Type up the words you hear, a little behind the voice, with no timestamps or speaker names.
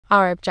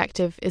Our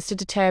objective is to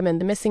determine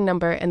the missing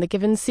number in the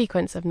given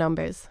sequence of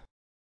numbers.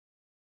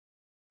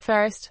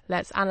 First,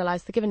 let's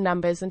analyze the given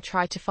numbers and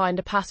try to find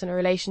a pattern or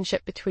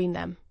relationship between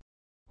them.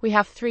 We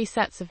have three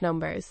sets of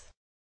numbers.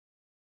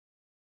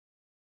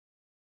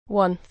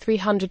 1.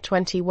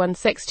 321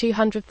 6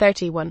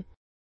 231.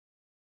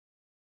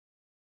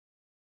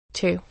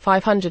 2.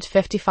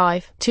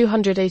 555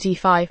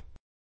 285.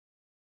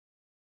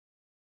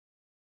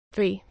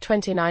 3.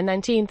 29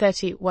 19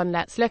 31.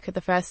 Let's look at the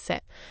first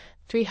set.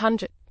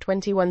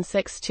 321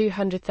 6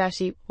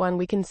 231.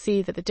 We can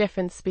see that the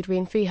difference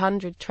between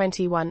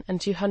 321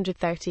 and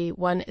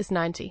 231 is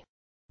 90.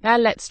 Now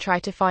let's try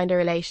to find a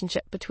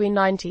relationship between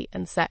 90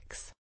 and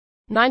 6.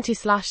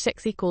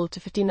 90/6 equal to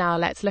 50. Now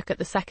let's look at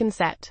the second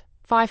set.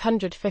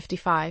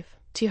 555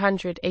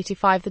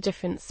 285. The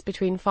difference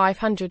between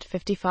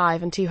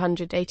 555 and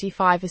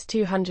 285 is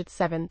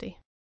 270.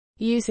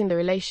 Using the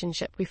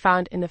relationship we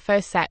found in the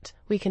first set,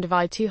 we can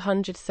divide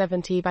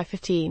 270 by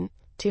 15.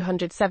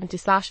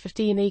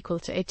 270/15 equal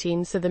to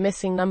 18, so the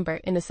missing number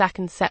in the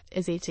second set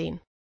is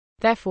 18.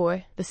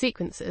 Therefore, the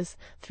sequences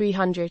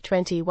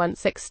 321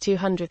 6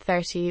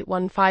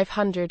 231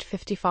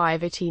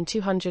 555 18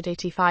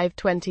 285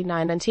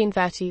 29 19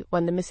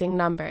 31. The missing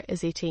number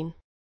is 18.